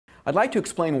I'd like to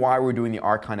explain why we're doing the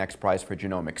Archon X Prize for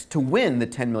genomics. To win the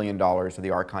 $10 million of the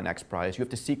Archon X Prize, you have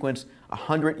to sequence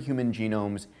 100 human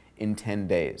genomes in 10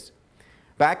 days.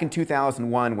 Back in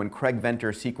 2001, when Craig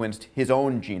Venter sequenced his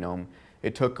own genome,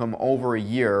 it took him over a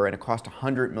year and it cost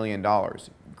 $100 million,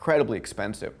 incredibly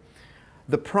expensive.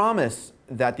 The promise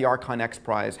that the Archon X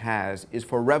Prize has is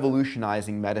for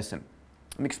revolutionizing medicine.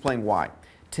 Let me explain why.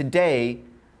 Today,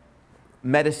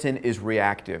 medicine is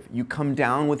reactive. You come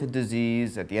down with a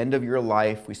disease at the end of your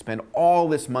life. We spend all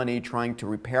this money trying to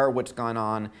repair what's gone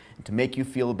on and to make you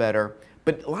feel better.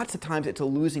 But lots of times it's a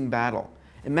losing battle.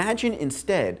 Imagine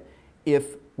instead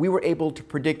if we were able to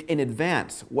predict in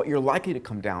advance what you're likely to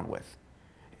come down with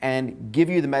and give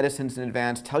you the medicines in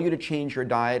advance, tell you to change your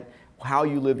diet, how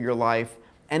you live your life,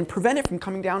 and prevent it from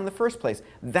coming down in the first place.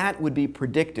 That would be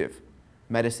predictive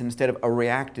medicine instead of a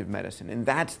reactive medicine. And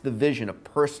that's the vision of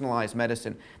personalized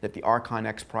medicine that the Archon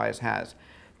X Prize has.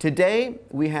 Today,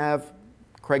 we have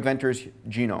Craig Venter's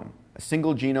genome, a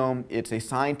single genome. It's a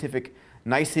scientific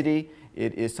nicety.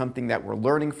 It is something that we're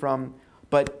learning from.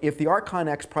 But if the Archon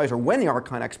X Prize, or when the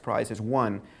Archon X Prize is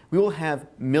won, we will have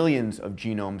millions of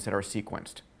genomes that are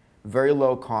sequenced, very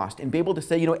low cost, and be able to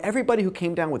say, you know, everybody who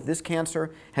came down with this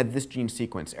cancer had this gene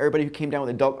sequence. Everybody who came down with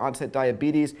adult onset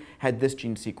diabetes had this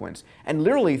gene sequence. And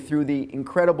literally through the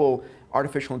incredible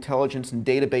artificial intelligence and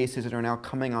databases that are now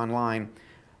coming online,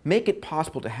 make it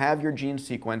possible to have your gene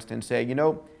sequenced and say, you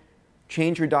know,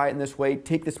 change your diet in this way,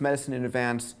 take this medicine in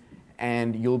advance,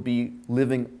 and you'll be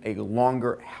living a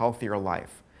longer, healthier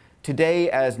life.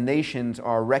 Today, as nations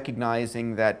are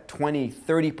recognizing that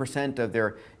 20–30% of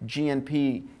their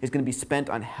GNP is going to be spent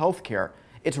on healthcare,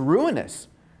 it's ruinous.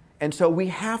 And so we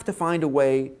have to find a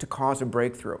way to cause a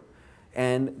breakthrough.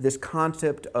 And this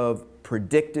concept of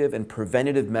predictive and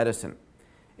preventative medicine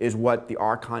is what the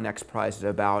Archon X Prize is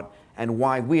about, and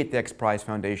why we at the X Prize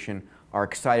Foundation are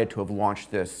excited to have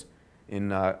launched this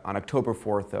on October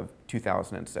 4th of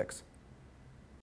 2006.